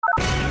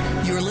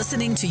You're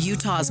listening to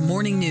Utah's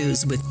Morning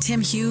News with Tim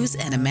Hughes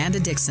and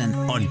Amanda Dixon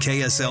on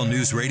KSL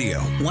News Radio,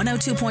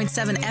 102.7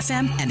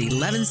 FM and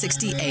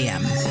 1160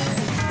 AM.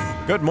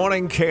 Good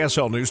morning,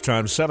 KSL News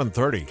Time,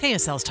 7:30.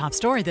 KSL's top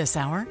story this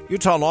hour.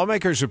 Utah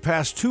lawmakers have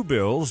passed two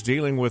bills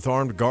dealing with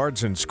armed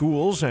guards in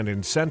schools and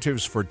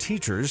incentives for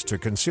teachers to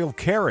conceal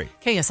carry.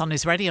 KSL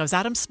News Radio's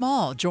Adam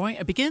Small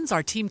begins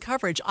our team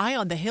coverage Eye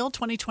on the Hill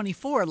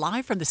 2024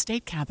 live from the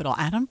state capitol.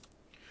 Adam?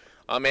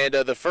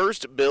 Amanda, the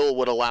first bill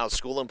would allow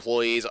school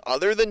employees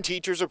other than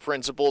teachers or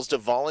principals to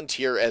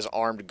volunteer as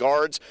armed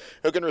guards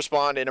who can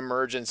respond in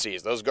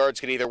emergencies. Those guards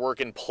could either work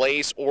in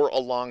place or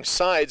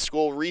alongside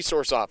school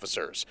resource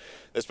officers.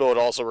 This bill would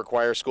also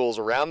require schools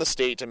around the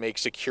state to make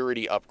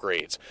security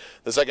upgrades.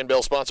 The second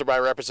bill, sponsored by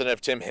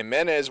Representative Tim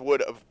Jimenez,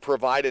 would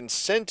provide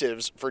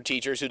incentives for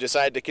teachers who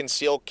decide to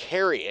conceal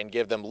carry and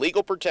give them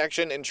legal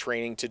protection and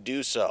training to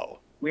do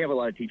so. We have a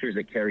lot of teachers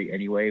that carry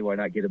anyway. Why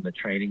not give them the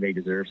training they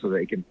deserve so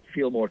they can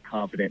feel more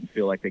confident and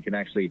feel like they can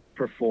actually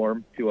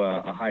perform to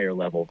a higher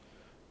level?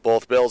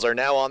 Both bills are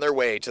now on their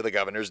way to the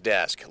governor's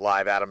desk.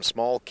 Live, Adam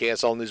Small,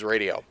 KSL News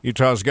Radio.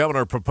 Utah's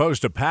governor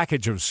proposed a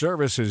package of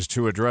services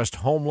to address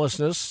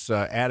homelessness,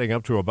 adding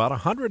up to about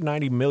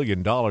 $190 million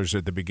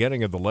at the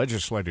beginning of the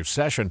legislative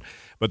session.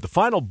 But the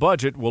final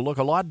budget will look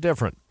a lot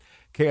different.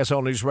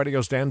 KSL News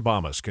Radio's Dan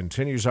Bomas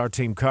continues our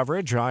team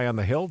coverage, Eye on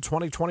the Hill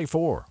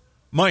 2024.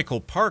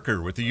 Michael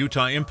Parker with the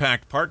Utah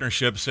Impact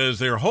Partnership says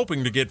they're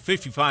hoping to get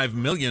 $55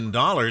 million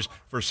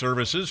for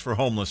services for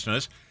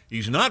homelessness.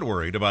 He's not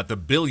worried about the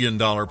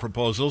billion-dollar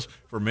proposals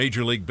for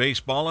Major League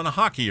Baseball and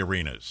hockey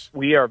arenas.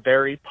 We are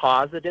very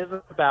positive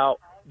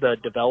about the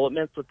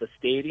developments with the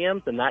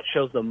stadiums, and that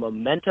shows the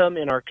momentum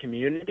in our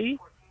community.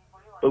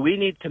 But we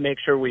need to make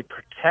sure we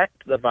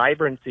protect the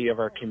vibrancy of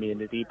our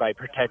community by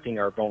protecting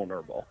our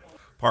vulnerable.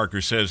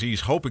 Parker says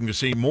he's hoping to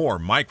see more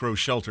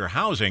micro-shelter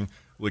housing,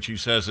 which he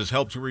says has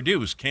helped to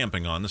reduce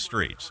camping on the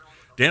streets.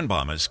 Dan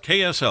Bomas,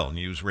 KSL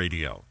News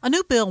Radio. A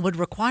new bill would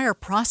require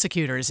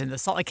prosecutors in the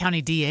Salt Lake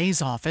County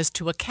DA's office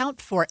to account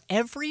for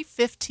every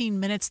 15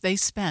 minutes they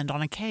spend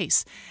on a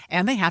case,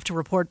 and they have to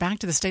report back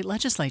to the state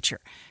legislature.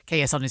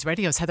 KSL News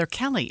Radio's Heather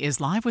Kelly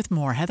is live with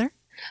more. Heather?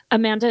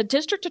 Amanda,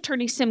 District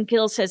Attorney Sim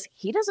Gill says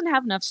he doesn't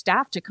have enough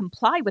staff to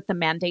comply with the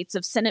mandates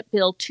of Senate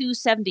Bill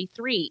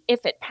 273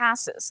 if it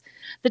passes.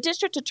 The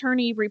District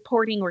Attorney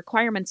Reporting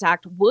Requirements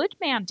Act would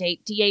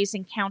mandate DAs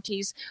in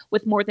counties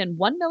with more than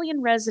 1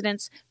 million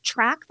residents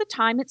track the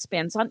time it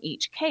spends on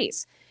each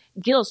case.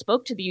 Gill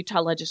spoke to the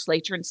Utah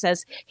legislature and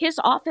says his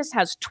office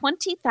has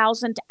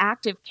 20,000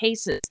 active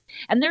cases,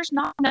 and there's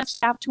not enough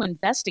staff to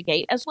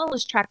investigate as well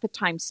as track the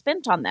time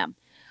spent on them.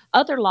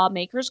 Other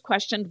lawmakers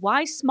questioned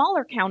why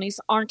smaller counties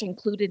aren't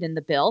included in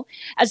the bill,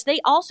 as they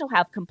also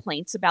have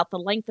complaints about the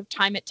length of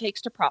time it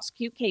takes to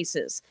prosecute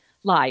cases.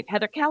 Live,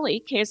 Heather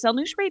Kelly, KSL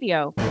News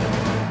Radio.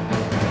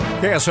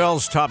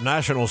 KSL's top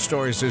national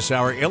stories this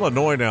hour.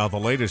 Illinois now the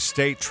latest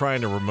state trying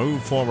to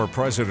remove former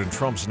President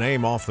Trump's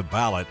name off the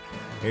ballot.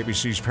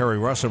 ABC's Perry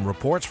Russom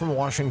reports from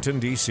Washington,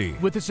 D.C.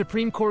 With the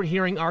Supreme Court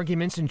hearing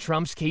arguments in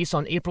Trump's case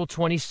on April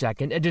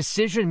 22nd, a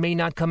decision may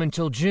not come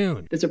until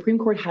June. The Supreme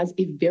Court has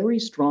a very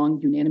strong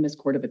unanimous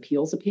Court of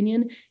Appeals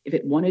opinion. If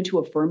it wanted to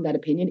affirm that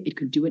opinion, it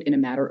could do it in a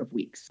matter of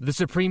weeks. The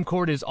Supreme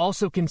Court is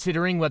also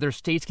considering whether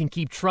states can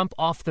keep Trump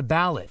off the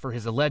ballot for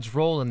his alleged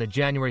role in the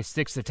January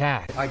 6th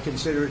attack. I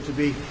consider it to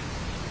be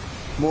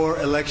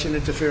more election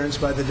interference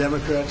by the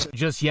Democrats.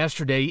 Just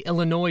yesterday,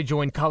 Illinois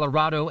joined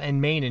Colorado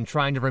and Maine in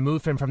trying to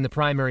remove him from the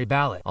primary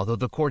ballot, although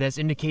the court has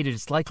indicated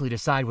it's likely to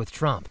side with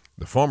Trump.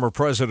 The former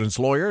president's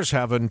lawyers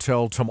have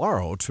until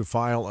tomorrow to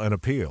file an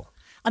appeal.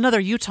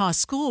 Another Utah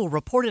school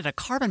reported a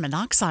carbon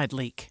monoxide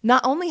leak.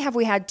 Not only have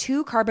we had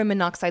 2 carbon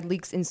monoxide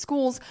leaks in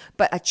schools,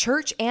 but a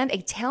church and a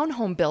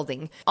townhome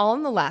building, all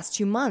in the last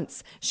 2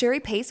 months.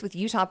 Sherry Pace with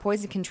Utah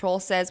Poison Control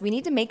says we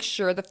need to make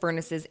sure the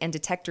furnaces and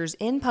detectors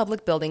in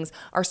public buildings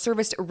are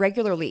serviced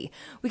regularly.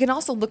 We can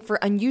also look for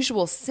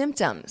unusual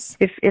symptoms.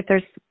 If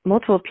there's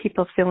multiple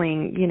people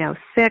feeling,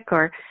 sick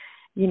or,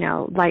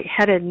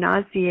 lightheaded,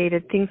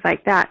 nauseated, things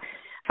like that,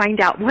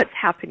 find out what's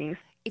happening.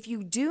 If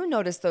you do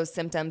notice those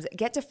symptoms,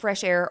 get to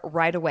fresh air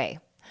right away.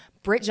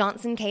 Britt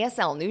Johnson,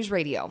 KSL News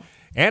Radio.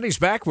 And he's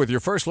back with your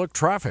first look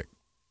traffic.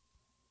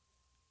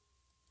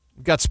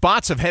 We've got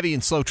spots of heavy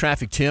and slow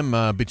traffic, Tim,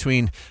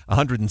 between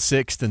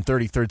 106th and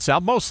 33rd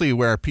South, mostly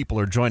where people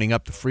are joining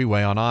up the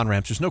freeway on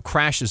on-ramps. There's no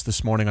crashes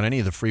this morning on any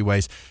of the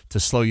freeways to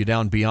slow you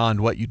down beyond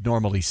what you'd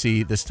normally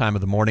see this time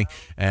of the morning.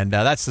 And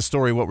that's the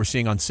story, what we're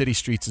seeing on city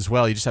streets as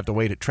well. You just have to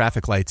wait at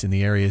traffic lights in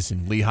the areas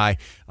in Lehigh,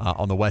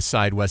 on the west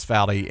side, West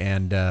Valley,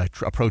 and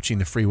approaching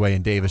the freeway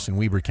in Davis and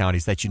Weber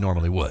counties that you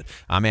normally would.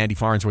 I'm Andy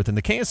Farnsworth in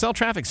the KSL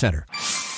Traffic Center.